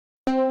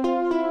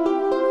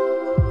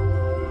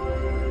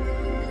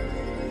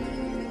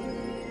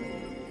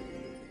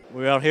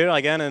We are here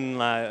again in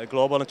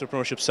Global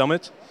Entrepreneurship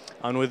Summit,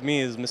 and with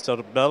me is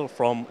Mr. Bell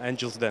from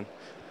Angel's Den.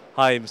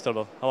 Hi, Mr.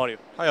 Bell. How are you?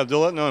 Hi,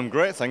 Abdullah. No, I'm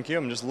great, thank you.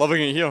 I'm just loving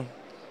it here.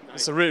 Nice.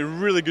 It's a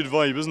really good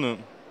vibe, isn't it?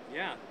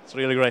 Yeah, it's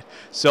really great.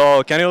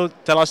 So, can you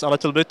tell us a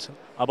little bit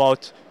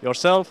about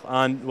yourself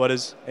and what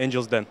is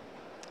Angel's Den?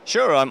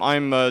 Sure,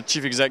 I'm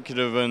Chief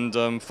Executive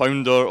and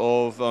founder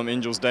of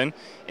Angel's Den.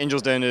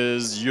 Angel's Den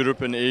is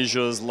Europe and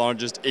Asia's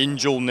largest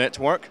angel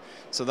network.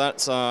 So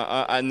that's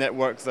a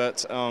network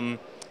that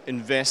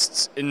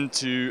invests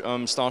into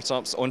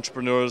startups,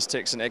 entrepreneurs,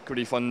 takes an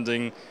equity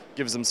funding,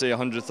 gives them, say,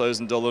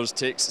 $100,000,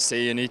 takes,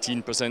 say, an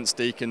 18%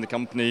 stake in the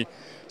company,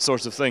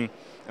 sort of thing.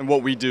 And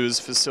what we do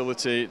is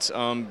facilitate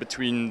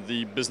between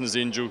the business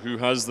angel who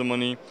has the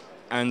money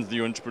and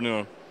the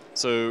entrepreneur.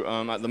 So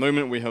at the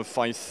moment we have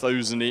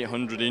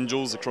 5,800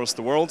 angels across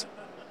the world,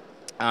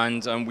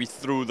 and we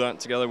throw that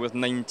together with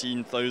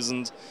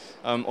 19,000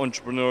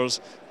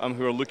 entrepreneurs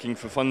who are looking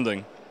for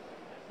funding.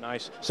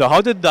 Nice. So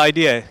how did the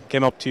idea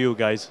came up to you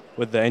guys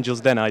with the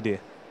Angel's Den idea?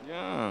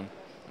 Yeah,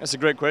 that's a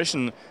great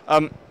question.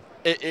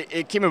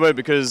 It came about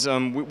because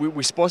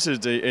we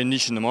spotted a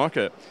niche in the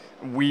market.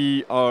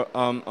 We are.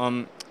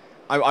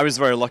 I was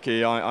very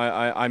lucky.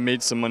 I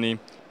made some money.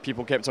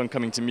 People kept on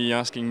coming to me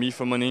asking me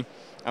for money.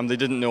 They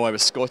didn't know I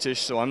was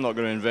Scottish, so I'm not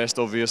going to invest,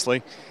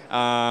 obviously.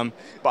 But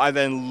I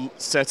then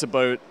set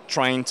about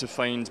trying to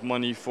find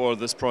money for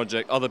this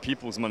project, other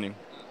people's money.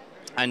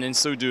 And in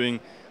so doing,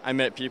 I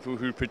met people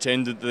who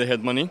pretended they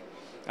had money.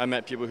 I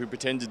met people who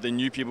pretended they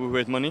knew people who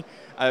had money.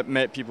 I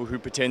met people who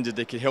pretended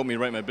they could help me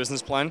write my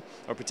business plan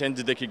or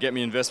pretended they could get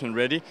me investment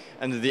ready.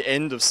 And at the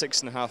end of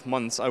 6.5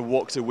 months, I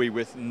walked away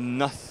with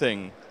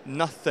nothing.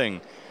 And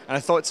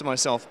I thought to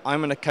myself,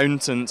 I'm an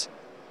accountant,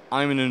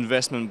 I'm an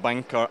investment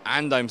banker,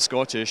 and I'm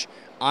Scottish.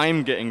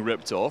 I'm getting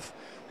ripped off.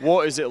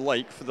 What is it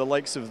like for the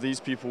likes of these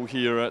people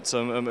here at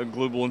a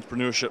Global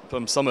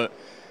Entrepreneurship Summit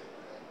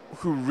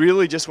who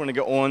really just want to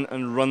get on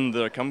and run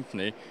their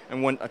company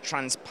and want a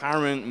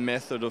transparent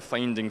method of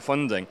finding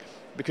funding?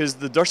 Because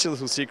the dirty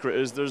little secret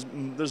is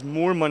there's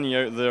more money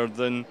out there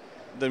than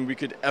we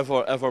could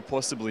ever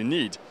possibly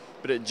need.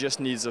 But it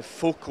just needs a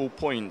focal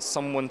point,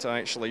 someone to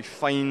actually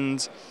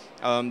find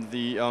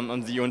the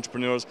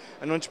entrepreneurs.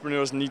 And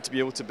entrepreneurs need to be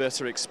able to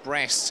better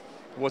express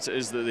what it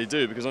is that they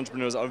do, because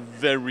entrepreneurs are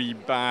very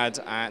bad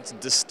at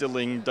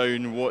distilling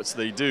down what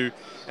they do,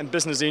 and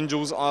business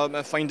angels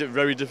find it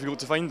very difficult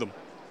to find them.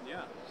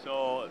 Yeah.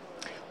 So,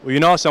 you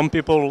know, some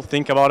people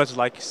think about it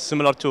like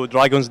similar to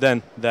Dragon's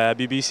Den, the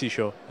BBC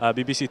show,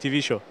 BBC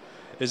TV show.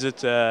 Is it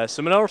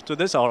similar to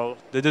this, or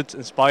did it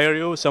inspire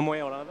you some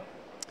way or another?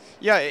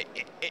 Yeah,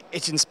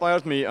 it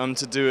inspired me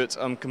to do it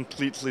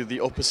completely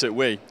the opposite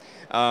way.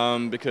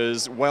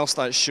 Because whilst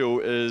that show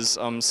is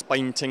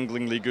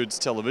spine-tinglingly good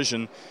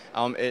television,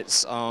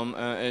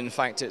 in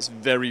fact it's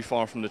very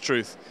far from the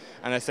truth.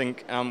 And I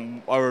think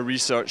our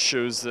research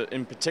shows that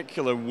in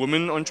particular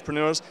women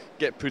entrepreneurs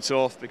get put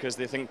off because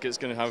they think they're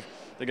going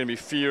to be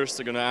fierce,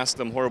 they're going to ask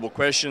them horrible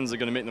questions, they're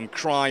going to make them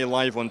cry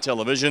live on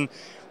television,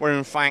 where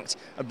in fact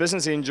a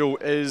business angel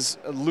is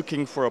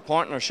looking for a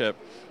partnership.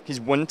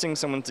 He's wanting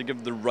someone to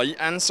give the right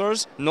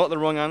answers, not the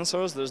wrong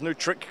answers. There's no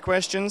trick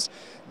questions.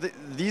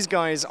 These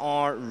guys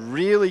are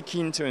really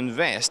keen to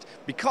invest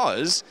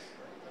because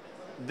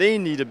they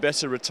need a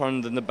better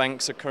return than the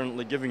banks are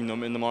currently giving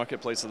them in the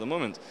marketplace at the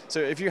moment. So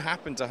if you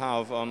happen to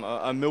have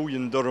 $1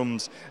 million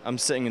dirhams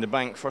sitting in the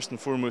bank, first and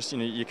foremost,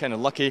 you're kind of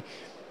lucky.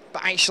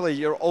 But actually,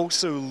 you're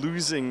also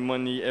losing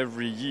money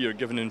every year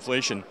given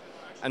inflation.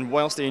 And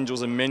whilst the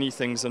angels are many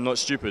things, they're not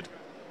stupid.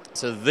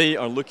 So they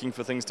are looking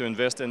for things to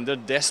invest in. They're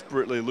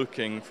desperately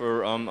looking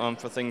for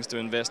things to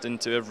invest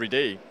into every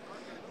day.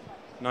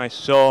 Nice.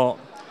 So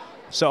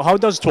how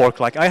does it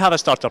work? Like, I have a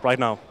startup right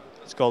now.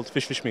 It's called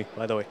Fish Me,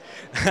 by the way.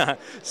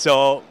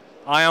 So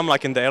I am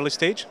like in the early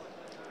stage.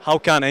 How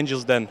can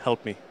Angels Den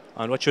help me?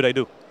 And what should I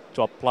do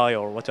to apply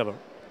or whatever?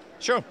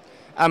 Sure.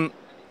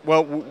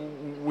 Well,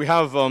 we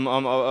have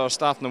our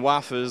staff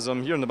Nawaf is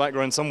here in the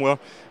background somewhere.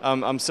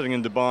 I'm sitting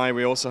in Dubai.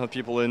 We also have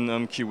people in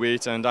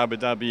Kuwait and Abu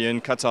Dhabi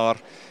and Qatar.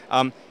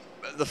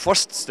 The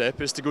first step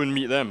is to go and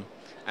meet them,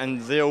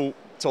 and they'll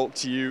talk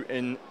to you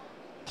in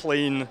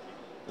plain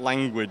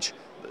language.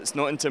 It's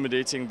not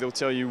intimidating. They'll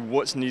tell you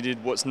what's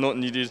needed, what's not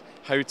needed,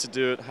 how to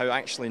do it, how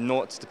actually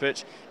not to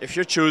pitch. If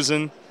you're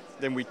chosen,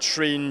 then we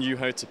train you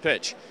how to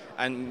pitch.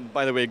 And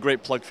by the way,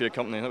 great plug for your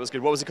company. That was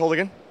good. What was it called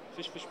again?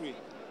 Fish Me.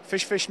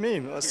 Fish Me.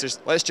 Let's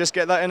just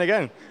get that in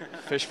again.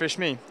 Fish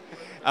Me.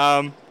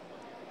 Yeah.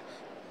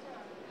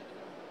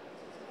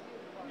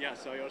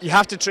 So you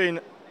have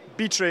to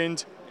be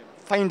trained,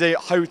 find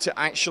out how to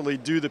actually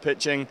do the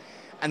pitching,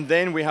 and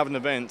then we have an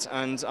event.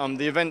 And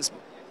the events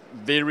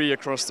vary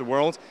across the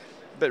world,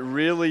 but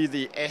really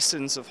the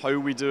essence of how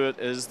we do it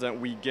is that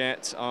we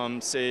get,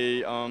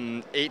 say,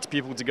 8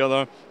 people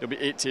together. There'll be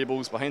 8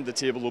 tables. Behind the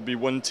table will be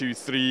 1, 2,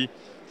 3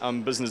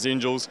 business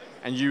angels,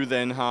 and you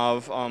then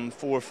have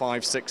 4,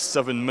 5, 6,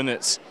 7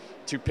 minutes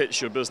to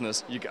pitch your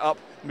business. You get up,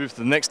 move to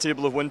the next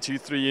table of 1, 2,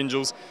 3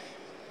 angels,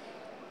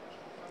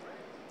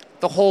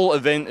 the whole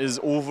event is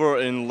over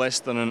in less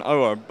than an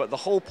hour, but the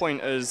whole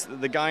point is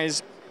that the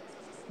guys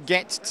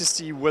get to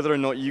see whether or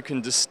not you can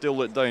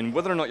distill it down,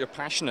 whether or not you're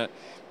passionate.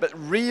 But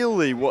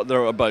really what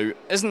they're about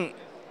isn't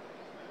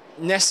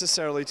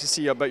necessarily to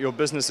see about your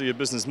business or your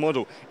business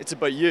model, it's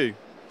about you.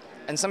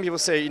 And some people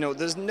say,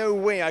 there's no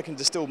way I can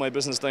distill my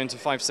business down to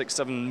 5, 6,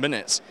 7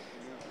 minutes.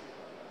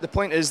 The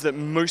point is that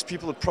most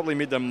people have probably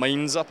made their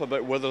minds up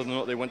about whether or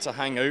not they want to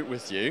hang out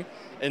with you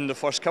in the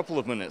first couple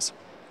of minutes.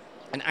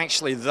 And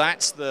actually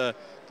that's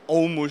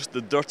almost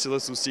the dirty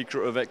little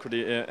secret of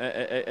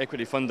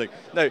equity funding.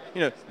 Now,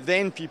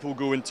 then people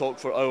go and talk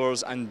for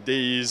hours and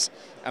days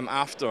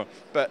after.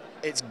 But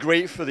it's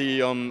great for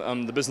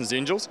the business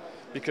angels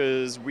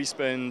because we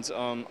spend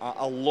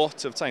a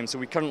lot of time. So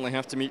we currently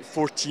have to meet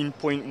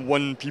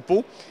 14.1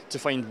 people to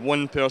find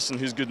one person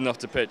who's good enough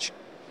to pitch.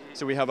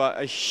 So we have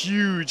a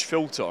huge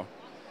filter.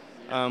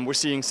 We're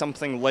seeing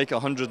something like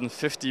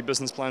 150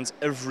 business plans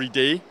every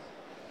day.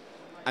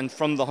 And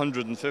from the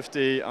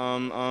 150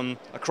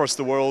 across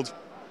the world,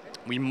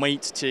 we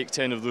might take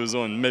 10 of those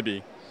on,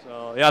 maybe.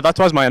 So yeah, that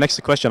was my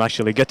next question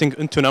actually, getting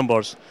into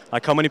numbers.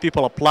 Like how many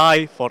people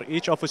apply for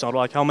each office, or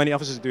like how many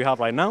offices do you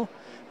have right now?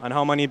 And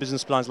how many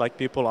business plans like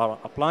people are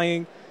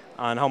applying?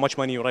 And how much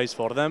money you raise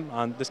for them,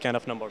 and this kind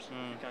of numbers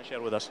you can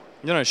share with us.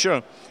 Yeah,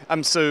 sure.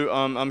 So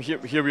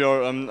here we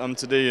are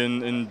today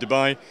in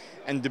Dubai.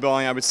 In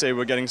Dubai, I would say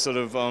we're getting sort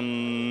of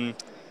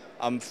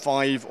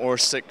 5 or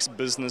 6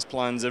 business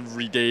plans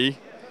every day,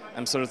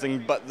 sort of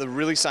thing. But the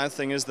really sad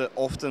thing is that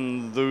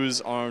often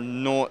those are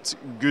not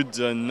good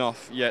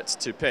enough yet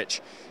to pitch.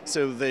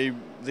 So they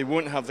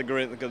won't have the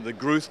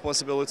growth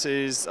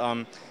possibilities.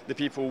 The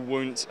people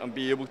won't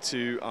be able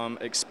to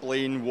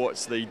explain what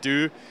they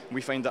do.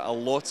 We find that a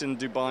lot in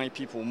Dubai.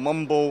 People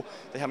mumble.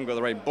 They haven't got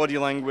the right body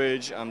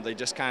language. They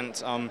just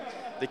can't.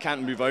 They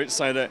can't move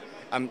outside it.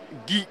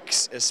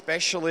 Geeks,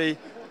 especially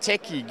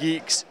techie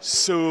geeks,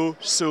 so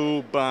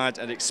bad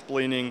at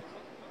explaining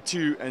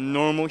to a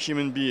normal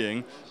human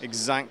being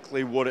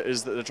exactly what it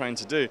is that they're trying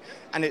to do.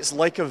 And it's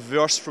like a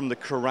verse from the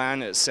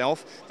Quran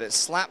itself that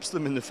slaps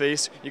them in the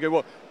face. You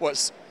go,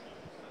 what's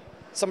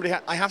somebody,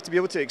 I have to be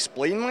able to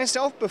explain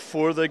myself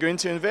before they're going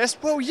to invest?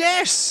 Well,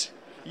 yes,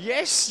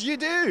 you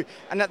do.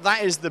 And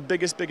that is the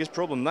biggest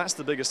problem. That's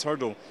the biggest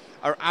hurdle.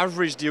 Our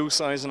average deal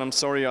size, and I'm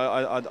sorry,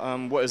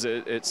 what is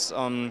it? It's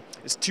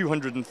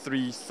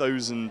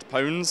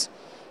 £203,000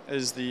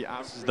 is the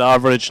average. The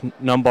average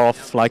number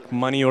of like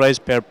money you raise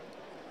per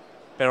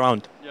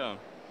round. Yeah.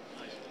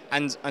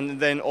 And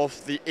then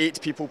of the 8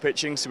 people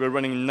pitching, so we're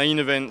running 9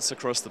 events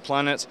across the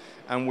planet,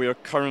 and we are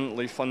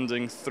currently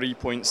funding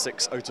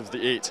 3.6 out of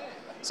the 8.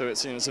 So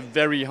it's it's a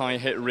very high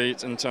hit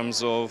rate in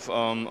terms of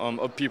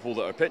people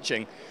that are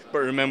pitching. But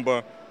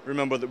remember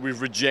that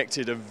we've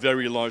rejected a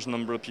very large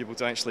number of people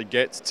to actually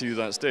get to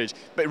that stage.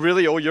 But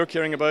really, all you're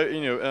caring about,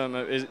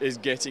 is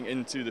getting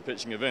into the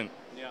pitching event.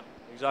 Yeah,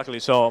 exactly.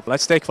 So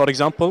let's take, for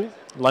example,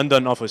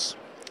 London office.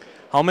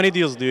 How many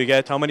deals do you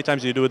get? How many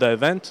times do you do the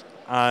event?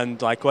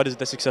 And like, what is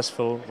the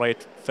successful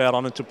rate for an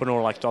entrepreneur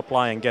like to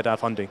apply and get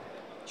funding?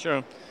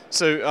 Sure.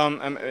 So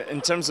in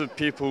terms of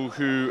people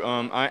who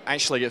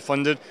actually get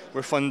funded,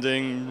 we're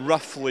funding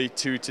roughly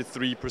 2 to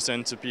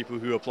 3% of people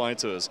who apply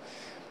to us.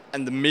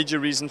 And the major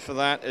reason for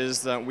that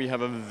is that we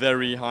have a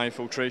very high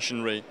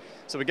filtration rate.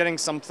 So we're getting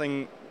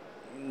something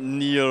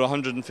near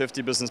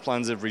 150 business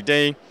plans every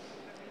day.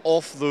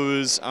 Of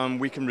those,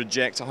 we can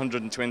reject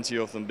 120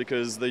 of them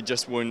because they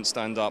just won't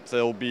stand up.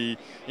 They'll be,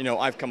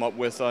 I've come up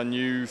with a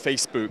new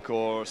Facebook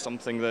or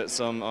something that's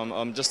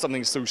just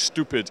something so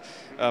stupid,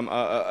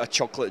 a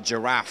chocolate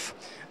giraffe,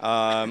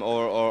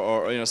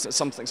 or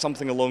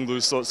something along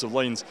those sorts of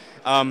lines.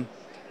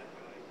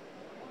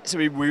 So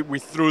we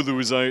throw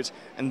those out,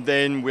 and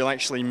then we'll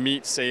actually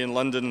meet, say in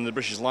London in the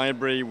British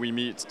Library, we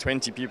meet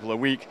 20 people a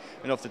week,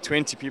 and of the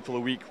 20 people a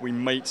week, we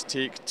might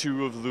take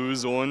 2 of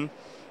those on.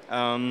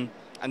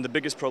 And the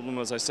biggest problem,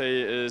 as I say,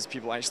 is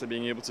people actually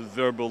being able to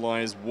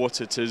verbalize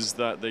what it is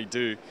that they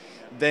do.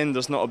 Then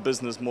there's not a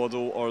business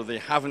model, or they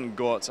haven't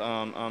got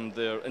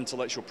their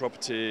intellectual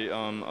property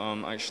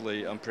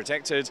actually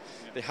protected.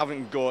 They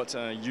haven't got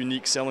a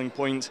unique selling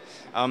point.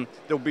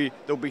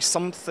 There'll be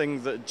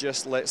something that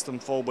just lets them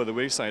fall by the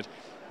wayside.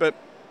 But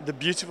the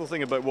beautiful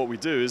thing about what we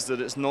do is that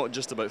it's not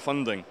just about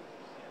funding.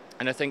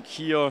 And I think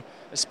here,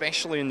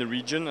 especially in the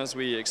region, as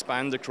we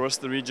expand across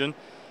the region,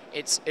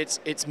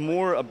 it's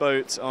more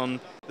about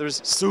there's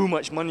so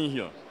much money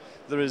here.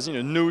 There is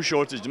no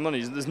shortage of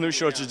money. There's no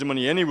shortage of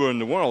money anywhere in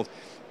the world.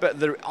 But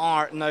there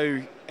are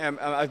now.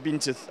 I've been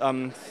to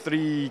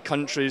 3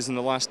 countries in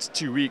the last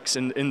 2 weeks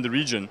in the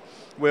region,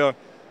 where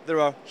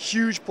there are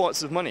huge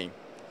pots of money,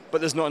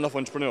 but there's not enough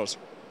entrepreneurs.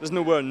 There's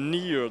nowhere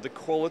near the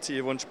quality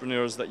of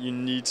entrepreneurs that you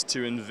need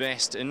to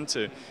invest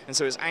into. And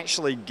so it's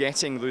actually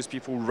getting those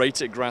people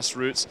right at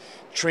grassroots,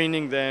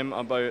 training them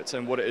about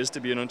what it is to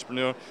be an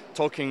entrepreneur,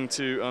 talking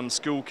to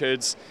school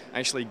kids,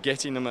 actually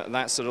getting them at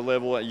that sort of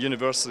level, at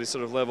university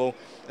sort of level,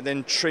 and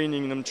then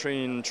training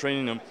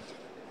them.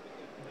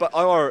 But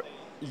our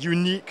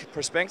unique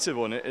perspective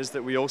on it is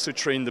that we also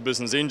train the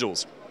business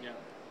angels.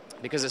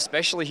 because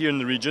especially here in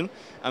the region,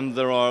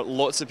 there are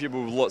lots of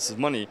people with lots of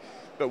money.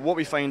 But what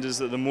we find is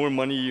that the more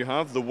money you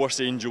have, the worse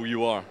angel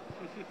you are.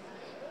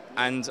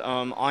 And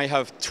I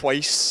have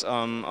twice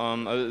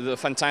a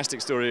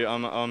fantastic story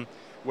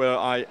where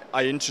I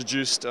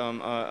introduced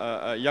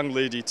a young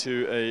lady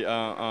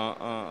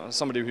to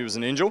somebody who was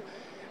an angel,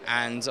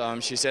 and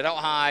she said, "Oh,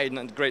 hi,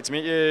 great to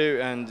meet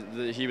you."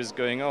 And he was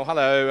going, "Oh,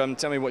 hello,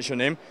 tell me what's your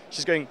name."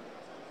 She's going,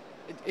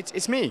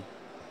 "It's me."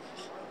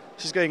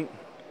 She's going,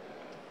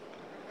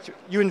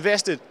 "You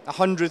invested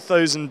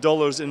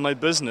 $100,000 in my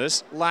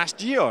business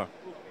last year."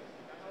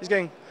 He's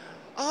going,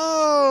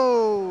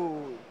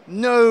 "Oh,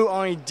 no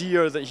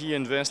idea that he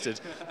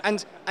invested."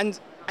 And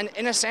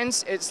in a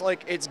sense, it's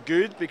like, it's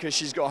good because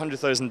she's got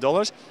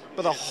 $100,000.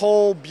 But the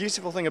whole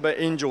beautiful thing about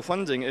angel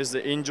funding is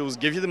that angels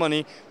give you the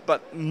money,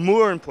 but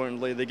more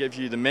importantly, they give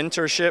you the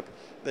mentorship,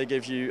 they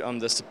give you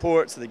the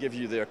support, they give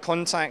you their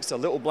contacts, a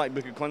little black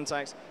book of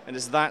contacts, and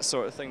it's that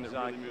sort of thing that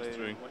really moves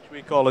through. What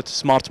we call it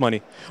smart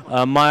money.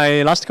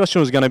 My last question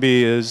was going to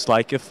be is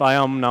like, if I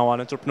am now an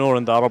entrepreneur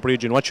in the Arab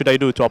region, what should I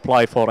do to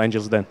apply for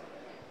angels then?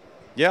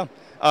 Yeah,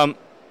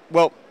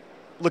 well,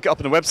 look it up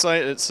on the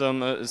website. It's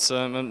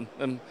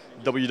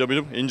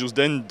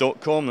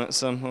www.angelsden.com.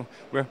 That's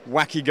we're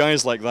wacky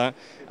guys like that,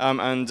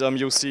 and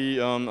you'll see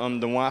the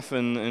WAF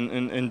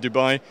in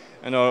Dubai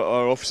and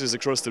our offices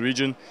across the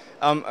region.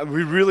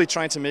 We really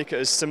try to make it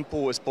as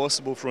simple as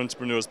possible for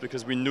entrepreneurs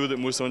because we know that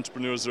most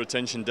entrepreneurs are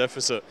attention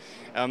deficit.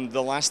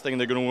 The last thing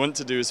they're going to want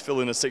to do is fill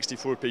in a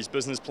 64-page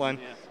business plan.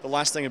 Yeah. The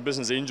last thing a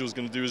business angel is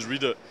going to do is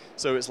read it.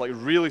 So it's like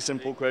really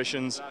simple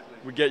questions. Exactly.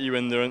 We get you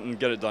in there and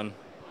get it done.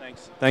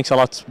 Thanks. Thanks a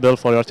lot, Bill,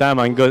 for your time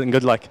and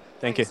good luck.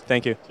 Thank you.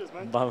 Thank you. Cheers,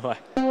 man. Bye bye.